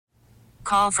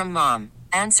call from mom.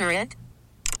 Answer it.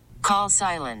 Call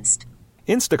silenced.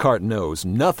 Instacart knows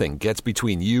nothing gets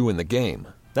between you and the game.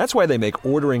 That's why they make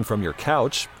ordering from your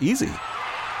couch easy.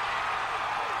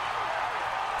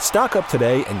 Stock up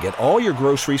today and get all your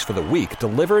groceries for the week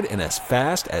delivered in as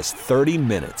fast as 30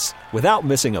 minutes without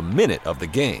missing a minute of the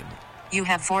game. You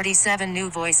have 47 new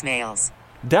voicemails.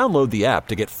 Download the app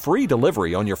to get free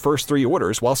delivery on your first 3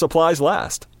 orders while supplies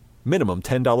last. Minimum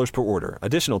 $10 per order.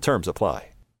 Additional terms apply.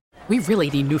 We really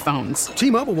need new phones.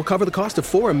 T-Mobile will cover the cost of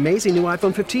 4 amazing new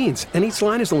iPhone 15s, and each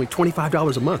line is only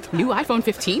 $25 a month. New iPhone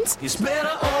 15s? It's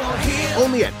better over here.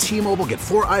 Only at T-Mobile, get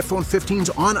 4 iPhone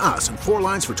 15s on us and 4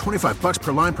 lines for $25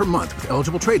 per line per month with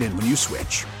eligible trade-in when you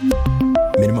switch.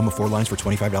 Minimum of 4 lines for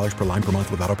 $25 per line per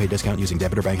month with autopay discount using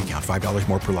debit or bank account. $5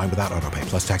 more per line without autopay,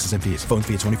 plus taxes and fees. Phone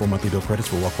fee at 24 monthly bill credits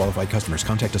for well-qualified customers.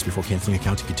 Contact us before canceling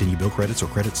account to continue bill credits or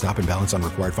credit stop and balance on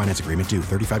required finance agreement due.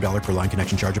 $35 per line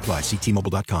connection charge applies. See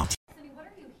T-Mobile.com. What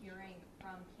are you hearing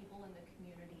from people in the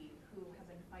community who have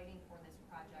been fighting for this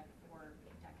project for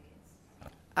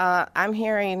decades? I'm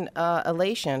hearing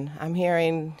elation. I'm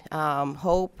hearing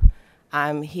hope.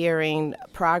 I'm hearing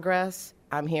progress.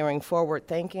 I'm hearing forward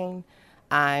thinking.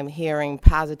 I'm hearing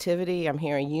positivity. I'm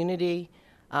hearing unity.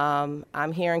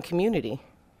 I'm hearing community.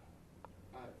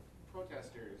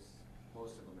 Protesters,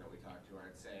 most of them that we talk to,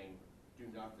 aren't saying do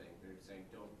nothing. They're saying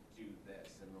don't do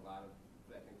this. And a lot of,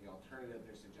 I think the alternative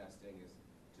they're suggesting is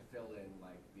to fill in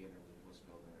like the Interloop was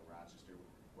filled in Rochester.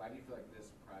 Why do you feel like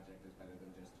this project is better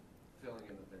than just filling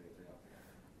in the 33 altogether?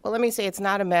 Well, let me say it's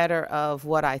not a matter of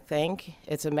what I think.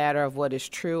 It's a matter of what is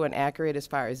true and accurate as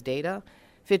far as data.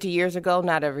 50 years ago,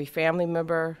 not every family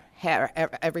member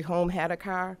every home had a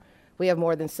car. We have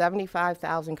more than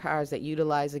 75,000 cars that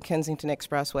utilize the Kensington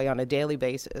Expressway on a daily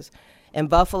basis. In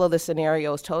Buffalo, the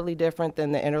scenario is totally different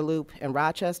than the Interloop in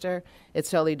Rochester.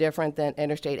 It's totally different than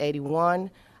Interstate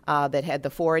 81 that had the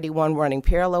 481 running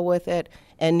parallel with it.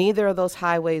 And neither of those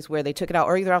highways where they took it out,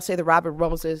 or either I'll say the Robert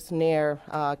Moses near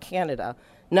Canada,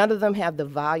 none of them have the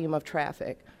volume of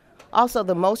traffic. Also,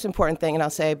 the most important thing, and I'll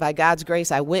say by God's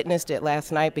grace, I witnessed it last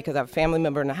night because I have a family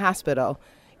member in the hospital.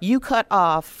 You cut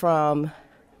off from,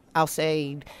 I'll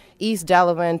say, East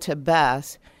Delavan to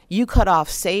Bess, you cut off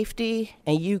safety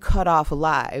and you cut off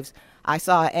lives. I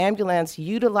saw an ambulance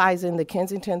utilizing the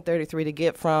Kensington 33 to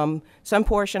get from some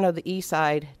portion of the east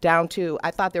side down to,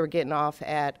 I thought they were getting off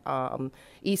at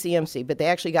ECMC, but they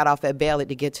actually got off at Bailey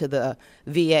to get to the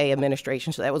VA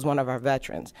administration, so that was one of our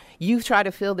veterans. You try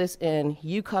to fill this in,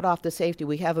 you cut off the safety.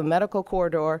 We have a medical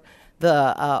corridor,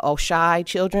 the Oshai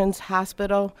Children's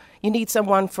Hospital. You need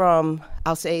someone from,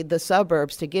 I'll say, the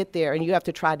suburbs to get there, and you have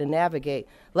to try to navigate,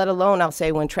 let alone, I'll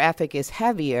say, when traffic is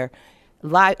heavier.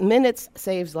 Minutes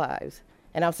saves lives.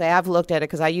 And I'll say I've looked at it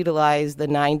because I utilize the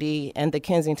 90 and the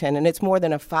Kensington, and it's more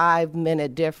than a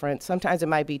 5-minute difference. Sometimes it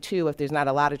might be 2 if there's not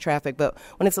a lot of traffic, but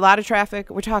when it's a lot of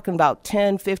traffic, we're talking about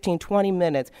 10, 15, 20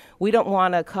 minutes. We don't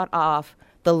want to cut off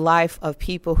the life of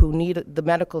people who need the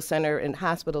medical center and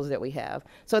hospitals that we have.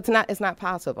 So it's not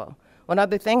possible. One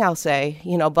other thing I'll say,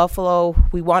 Buffalo,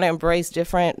 we want to embrace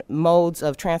different modes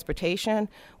of transportation.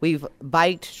 We've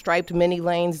biked, striped many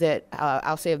lanes that,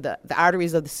 I'll say, the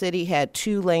arteries of the city had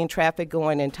 2-lane traffic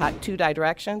going in 2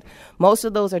 directions. Most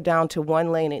of those are down to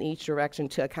 1 lane in each direction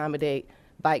to accommodate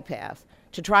bike paths.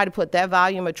 To try to put that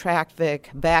volume of traffic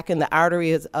back in the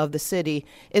arteries of the city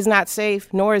is not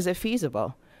safe, nor is it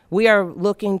feasible. We are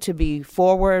looking to be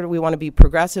forward. We want to be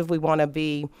progressive. We want to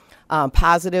be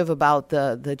positive about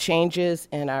the changes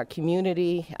in our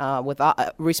community with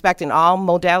respecting all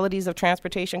modalities of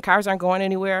transportation. Cars aren't going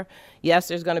anywhere. Yes,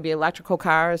 there's going to be electrical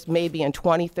cars maybe in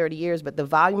 20, 30 years, but the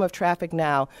volume of traffic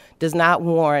now does not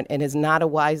warrant and is not a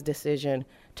wise decision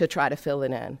to try to fill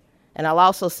it in. And I'll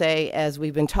also say, as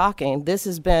we've been talking, this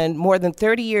has been more than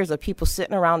 30 years of people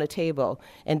sitting around a table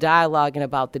and dialoguing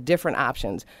about the different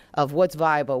options of what's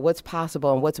viable, what's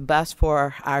possible, and what's best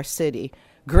for our city.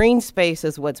 Green space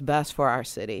is what's best for our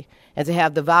city. And to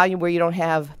have the volume where you don't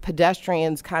have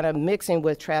pedestrians kind of mixing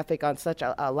with traffic on such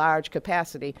a large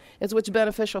capacity is what's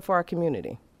beneficial for our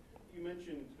community. You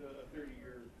mentioned a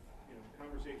 30-year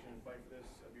conversation and fight for this.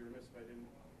 I'd be remiss if I didn't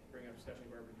bring up Stephanie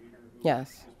Barber Jeter, who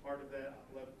yes. was part of that.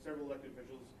 Several elected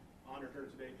officials honored her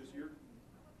today.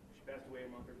 She passed away a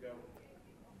month ago.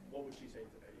 What would she say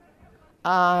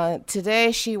today?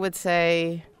 Today she would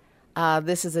say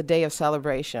this is a day of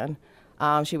celebration.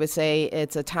 She would say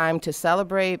it's a time to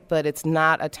celebrate, but it's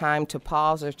not a time to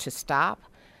pause or to stop.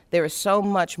 There is so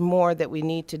much more that we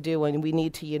need to do, and we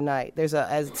need to unite.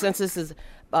 Since this is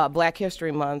Black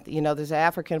History Month, there's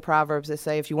African proverbs that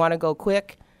say if you want to go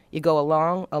quick, you go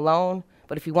alone.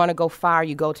 but if you want to go far,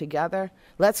 you go together.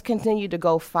 Let's continue to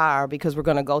go far because we're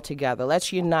going to go together.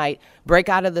 Let's unite, break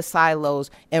out of the silos,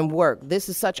 and work. This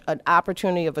is such an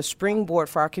opportunity of a springboard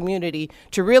for our community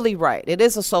to really right. It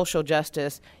is a social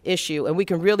justice issue, and we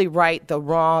can really right the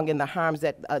wrong and the harms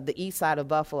that the east side of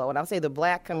Buffalo, and I'll say the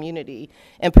black community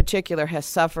in particular, has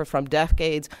suffered from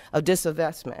decades of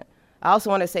disinvestment. I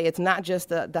also want to say it's not just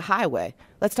the highway.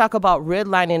 Let's talk about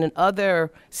redlining and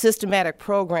other systematic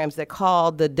programs that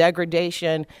call the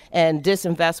degradation and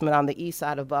disinvestment on the east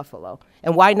side of Buffalo.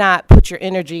 And why not put your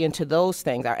energy into those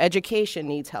things? Our education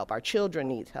needs help. Our children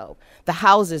need help. The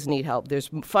houses need help.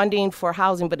 There's funding for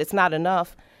housing, but it's not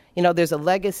enough. You know, there's a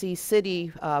legacy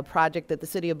city project that the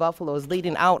city of Buffalo is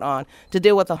leading out on to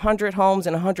deal with 100 homes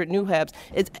and 100 new hubs.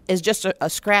 It's just a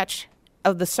scratch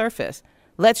of the surface.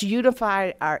 Let's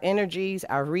unify our energies,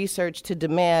 our research to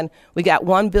demand. We got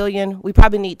 $1 billion. We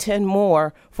probably need 10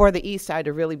 more for the east side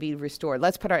to really be restored.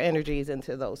 Let's put our energies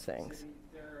into those things.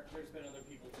 There's been other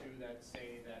people, too, that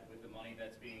say that with the money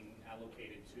that's being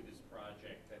allocated to this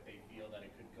project, that they feel that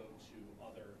it could go to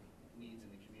other needs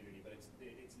in the community. But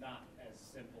it's not as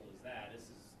simple as that. This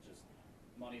is just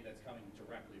money that's coming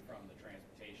directly from the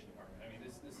transportation department. I mean,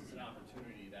 this is an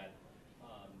opportunity that,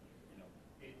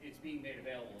 it's being made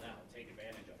available now. Take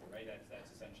advantage of it, right? That's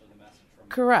essentially the message from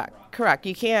Correct.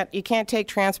 You can't take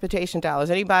transportation dollars.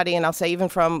 Anybody, and I'll say even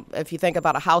from, if you think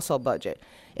about a household budget,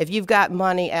 if you've got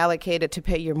money allocated to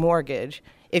pay your mortgage,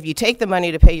 if you take the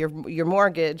money to pay your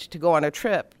mortgage to go on a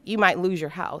trip, you might lose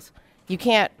your house. You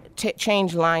can't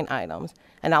change line items.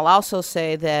 And I'll also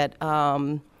say that,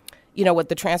 with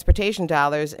the transportation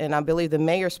dollars, and I believe the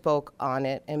mayor spoke on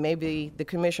it, and maybe the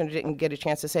commissioner didn't get a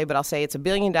chance to say, but I'll say it's $1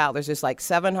 billion. It's like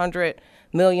 $700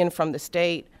 million from the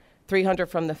state, $300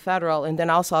 from the federal, and then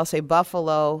also I'll say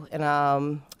Buffalo, and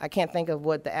I can't think of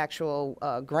what the actual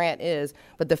grant is,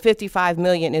 but the $55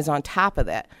 million is on top of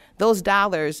that. Those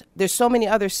dollars, there's so many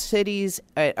other cities,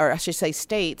 or I should say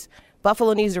states.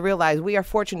 Buffalo needs to realize we are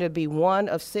fortunate to be one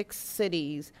of 6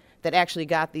 cities that actually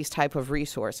got these type of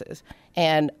resources.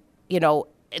 And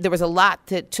there was a lot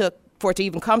that took for it to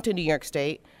even come to New York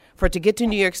State, for it to get to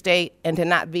New York State and to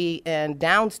not be in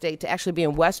downstate, to actually be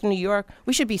in Western New York.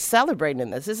 We should be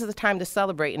celebrating this. This is the time to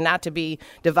celebrate and not to be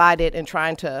divided and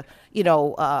trying to,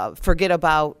 forget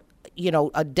about,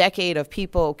 a decade of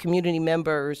people, community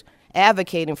members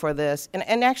advocating for this.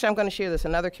 And actually, I'm going to share this.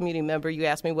 Another community member, you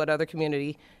asked me what other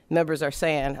community members are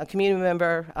saying. A community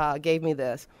member gave me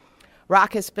this.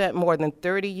 ROCC has spent more than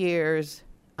 30 years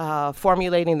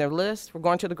formulating their list. We're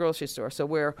going to the grocery store, so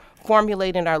we're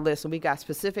formulating our list, and we got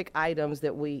specific items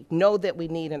that we know that we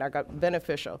need and are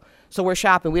beneficial. So we're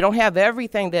shopping. We don't have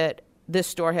everything that this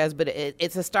store has, but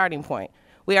it's a starting point.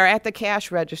 We are at the cash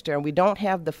register, and we don't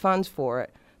have the funds for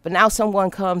it, but now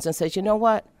someone comes and says, you know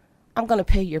what, I'm going to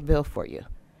pay your bill for you.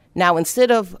 Now,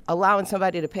 instead of allowing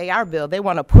somebody to pay our bill, they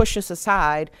want to push us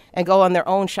aside and go on their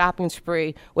own shopping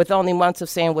spree with only months of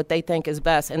saying what they think is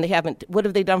best. And what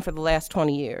have they done for the last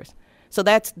 20 years? So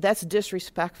that's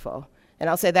disrespectful. And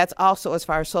I'll say that's also as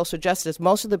far as social justice.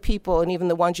 Most of the people, and even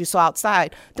the ones you saw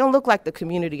outside, don't look like the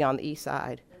community on the east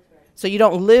side. So you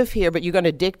don't live here, but you're going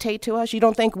to dictate to us? You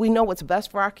don't think we know what's best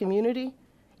for our community?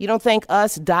 You don't think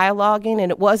us dialoguing,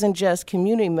 and it wasn't just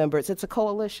community members, it's a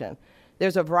coalition.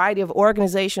 There's a variety of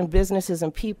organizations, businesses,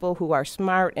 and people who are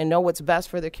smart and know what's best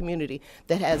for their community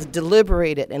that has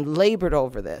deliberated and labored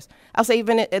over this. I'll say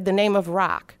even in the name of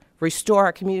ROCC, Restore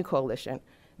Our Community Coalition,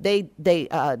 they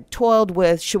toiled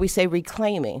with, should we say,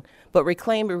 reclaiming. But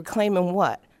reclaiming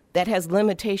what? That has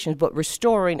limitations, but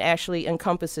restoring actually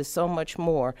encompasses so much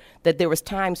more, that there was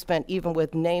time spent even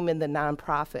with naming the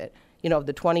nonprofit,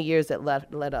 the 20 years that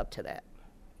led up to that.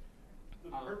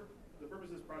 The purpose of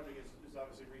this project is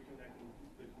obviously reconnecting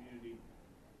the community.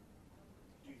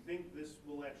 Do you think this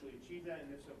will actually achieve that,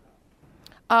 and if so,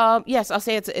 how? Yes, I'll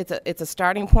say it's a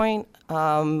starting point.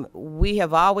 We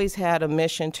have always had a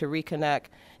mission to reconnect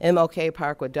MLK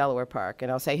Park with Delaware Park,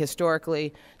 and I'll say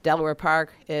historically, Delaware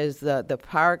Park is the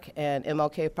park, and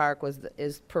MLK Park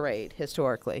is parade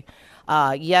historically.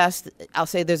 Yes, I'll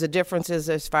say there's a differences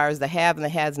as far as the have and the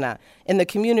has not. In the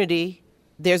community,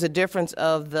 there's a difference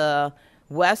of the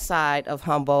west side of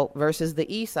Humboldt versus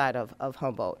the east side of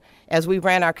Humboldt. As we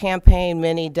ran our campaign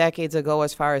many decades ago,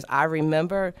 as far as I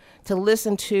remember, to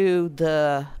listen to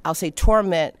the, I'll say,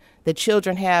 torment that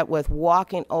children had with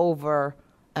walking over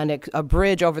a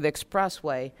bridge over the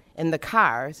expressway in the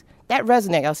cars, that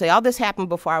resonated. I'll say all this happened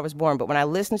before I was born, but when I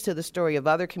listen to the story of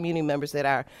other community members that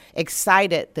are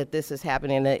excited that this is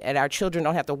happening, and our children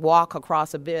don't have to walk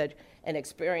across a bridge and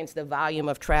experience the volume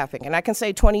of traffic. And I can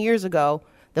say 20 years ago,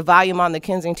 the volume on the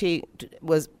Kensington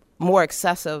was more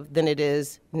excessive than it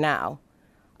is now.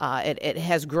 It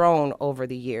has grown over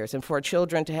the years, and for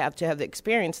children to have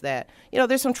experienced that,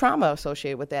 there's some trauma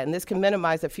associated with that, and this can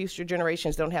minimize that future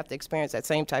generations don't have to experience that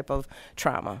same type of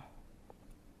trauma.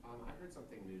 I heard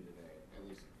something new today, at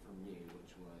least for me,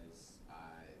 which was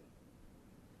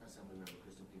Assemblymember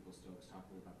Crystal Peoples-Stokes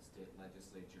talking about the state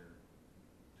legislature,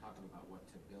 talking about what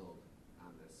to build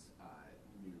on this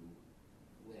new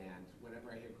land.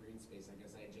 Whenever I hear green space, I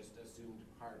guess I just assumed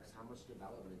parks. How much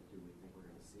development do we think we're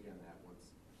going to see on that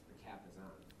once the cap is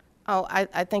on? Oh,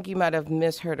 I think you might have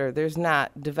misheard her. There's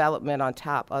not development on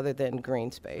top other than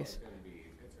green space.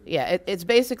 Yeah, it's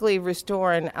basically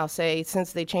restoring, I'll say,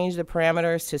 since they changed the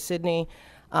parameters to Sydney,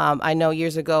 I know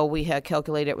years ago we had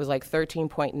calculated it was like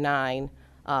 13.9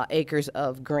 acres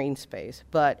of green space,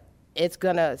 but it's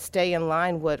going to stay in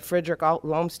line with Frederick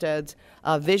Olmsted's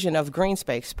vision of green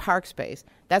space, park space.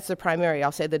 That's the primary.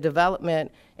 I'll say the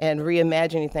development and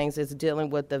reimagining things is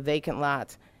dealing with the vacant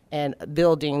lots and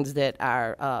buildings that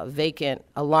are vacant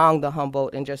along the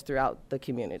Humboldt and just throughout the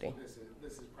community.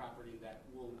 This is property that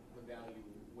the value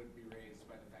would be raised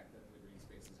by the fact that the green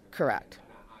space is going to Correct. be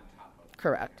not on top of.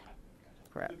 Correct.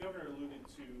 Correct. The governor alluded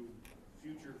to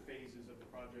future phases of the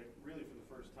project. Really, for the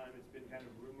first time, it's been kind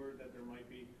of rumored that there might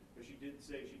be, but she did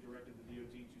say she directed the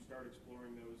DOT to start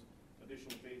exploring those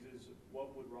additional phases.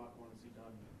 What would ROCC want to see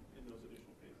done in those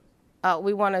additional phases?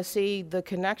 We want to see the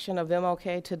connection of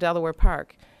MLK to Delaware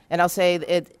Park. And I'll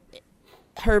say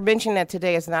her mentioning that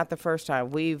today is not the first time.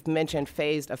 We've mentioned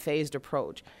a phased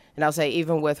approach. And I'll say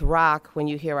even with ROCC, when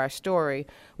you hear our story,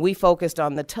 we focused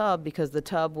on the tub because the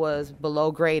tub was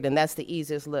below grade, and that's the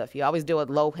easiest lift. You always deal with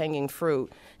low-hanging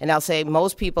fruit. And I'll say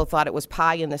most people thought it was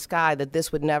pie in the sky that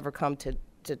this would never come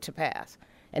to pass.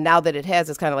 And now that it has,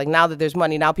 it's kind of like now that there's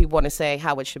money, now people want to say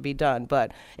how it should be done.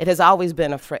 But it has always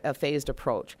been a phased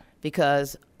approach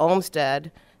because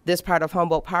Olmsted, this part of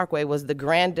Humboldt Parkway, was the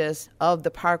grandest of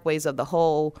the parkways of the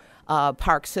whole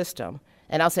park system.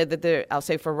 And I'll say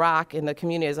for ROCC and the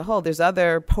community as a whole, there's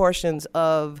other portions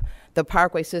of the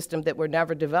parkway system that were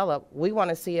never developed. We want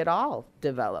to see it all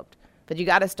developed, but you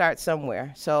got to start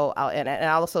somewhere. So,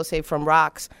 I'll also say from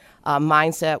ROCC's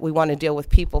mindset, we want to deal with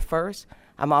people first.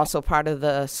 I'm also part of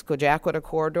the Scojaquita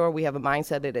corridor. We have a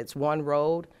mindset that it's one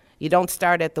road. You don't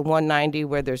start at the 190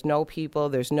 where there's no people,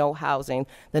 there's no housing.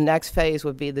 The next phase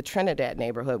would be the Trinidad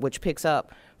neighborhood, which picks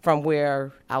up from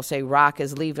where I'll say ROCC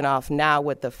is leaving off now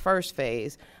with the first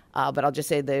phase. But I'll just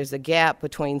say there's a gap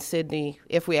between Sydney,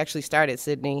 if we actually start at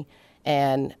Sydney,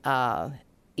 and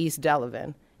East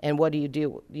Delavan. And what do you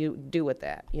do with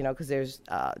that? Because there's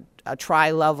a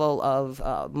tri-level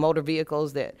of motor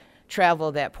vehicles that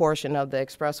travel that portion of the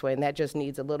expressway, and that just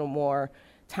needs a little more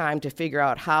time to figure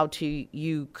out how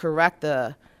you correct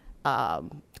the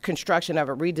construction of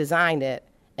it, redesign it,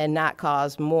 and not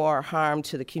cause more harm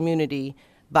to the community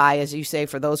by, as you say,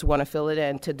 for those who want to fill it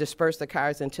in, to disperse the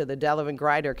cars into the Delavan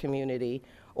Grider community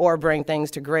or bring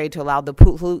things to grade to allow the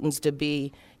pollutants to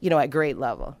be, at grade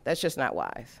level. That's just not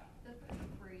wise. The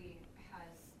debris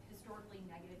has historically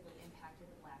negatively impacted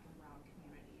the Black and brown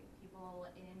community. People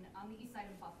on the east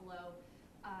side of Buffalo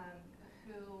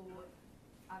who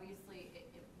obviously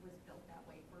it was built that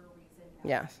way for a reason.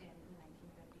 Yes. In the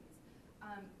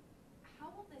 1950s. How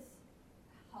will this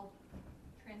help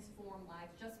transform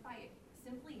lives just by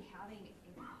simply having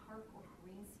a park or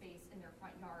green space in their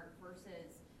front yard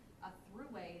versus a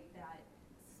throughway that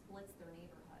splits their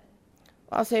neighborhood?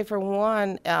 I'll say for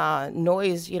one,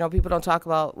 noise, people don't talk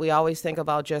about, we always think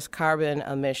about just carbon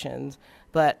emissions,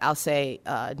 but I'll say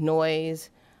noise,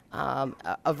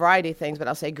 a variety of things, but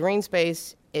I'll say green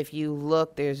space, if you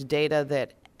look, there's data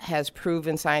that has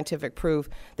proven scientific proof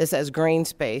that says green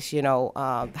space,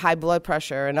 high blood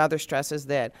pressure and other stresses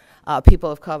that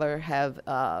people of color have,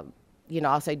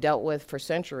 I'll say dealt with for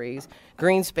centuries.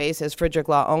 Green space, as Frederick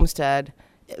Law Olmsted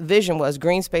vision was,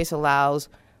 green space allows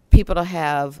people to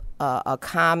have a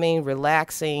calming,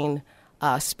 relaxing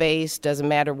space, doesn't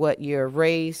matter what your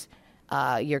race,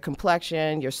 your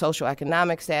complexion, your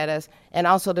socioeconomic status, and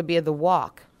also to be able to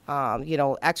walk.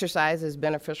 Exercise is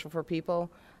beneficial for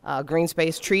people. Green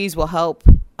space, trees will help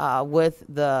with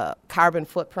the carbon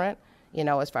footprint,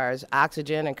 as far as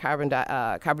oxygen and carbon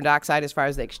dioxide as far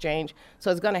as the exchange.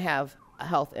 So it's going to have a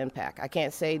health impact. I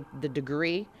can't say the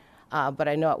degree, but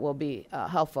I know it will be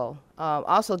helpful.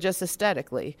 Also, just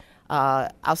aesthetically,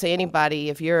 I'll say anybody,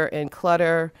 if you're in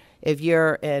clutter, if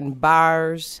you're in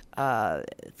bars,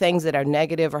 things that are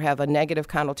negative or have a negative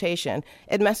connotation,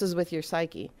 it messes with your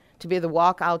psyche. To be able to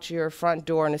walk out your front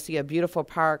door and to see a beautiful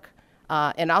park,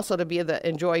 and also to be able to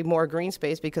enjoy more green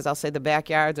space, because I'll say the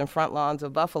backyards and front lawns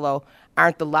of Buffalo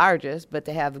aren't the largest, but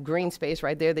to have green space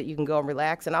right there that you can go and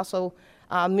relax and also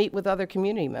meet with other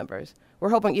community members. we're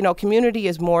hoping, community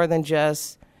is more than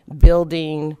just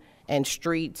building and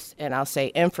streets and I'll say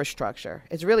infrastructure.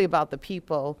 It's really about the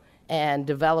people and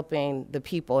developing the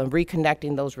people and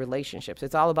reconnecting those relationships.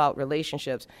 It's all about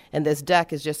relationships, and this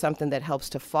deck is just something that helps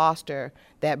to foster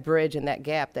that bridge and that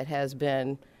gap that has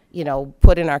been,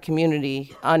 put in our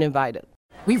community uninvited.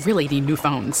 We really need new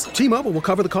phones. T-Mobile will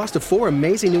cover the cost of 4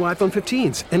 amazing new iPhone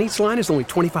 15s, and each line is only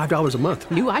 $25 a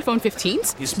month. New iPhone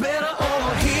 15s? It's better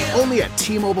over here. Only at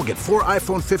T-Mobile, get 4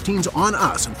 iPhone 15s on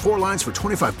us and 4 lines for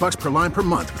 $25 per line per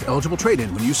month with eligible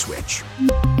trade-in when you switch.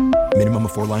 Minimum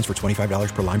of 4 lines for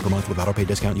 $25 per line per month with autopay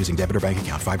discount using debit or bank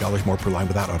account. $5 more per line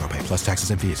without autopay, plus taxes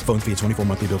and fees. Phone fee at 24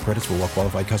 monthly bill credits for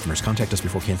well-qualified customers. Contact us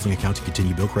before canceling account to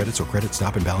continue bill credits or credit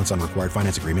stop and balance on required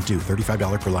finance agreement due.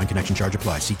 $35 per line connection charge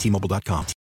applies. See T-Mobile.com.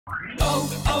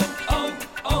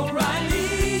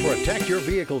 O'Reilly. Protect your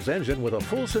vehicle's engine with a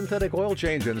full synthetic oil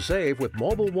change and save with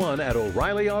Mobile One at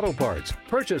O'Reilly Auto Parts.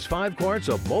 Purchase 5 quarts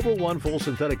of Mobile One full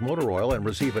synthetic motor oil and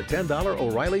receive a $10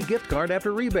 O'Reilly gift card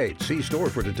after rebate. See store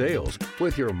for details.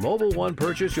 With your Mobile One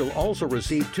purchase, you'll also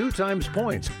receive 2 times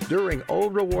points during O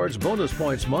Rewards Bonus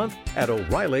Points Month at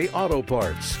O'Reilly Auto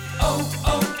Parts.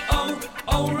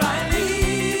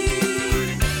 O'Reilly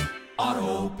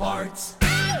Auto Parts.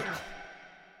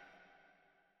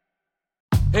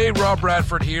 Hey, Rob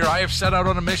Bradford here. I have set out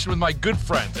on a mission with my good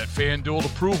friends at FanDuel to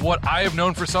prove what I have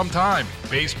known for some time.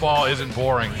 Baseball isn't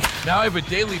boring. Now I have a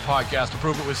daily podcast to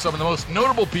prove it with some of the most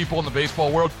notable people in the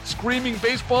baseball world, screaming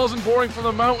baseball isn't boring from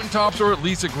the mountaintops, or at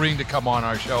least agreeing to come on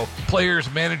our show. Players,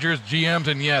 managers, GMs,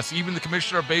 and yes, even the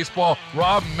commissioner of baseball,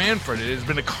 Rob Manfred. It has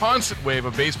been a constant wave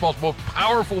of baseball's most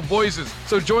powerful voices.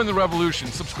 So join the revolution.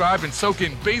 Subscribe and soak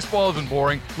in Baseball Isn't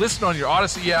Boring. Listen on your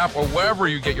Odyssey app or wherever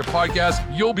you get your podcasts.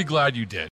 You'll be glad you did.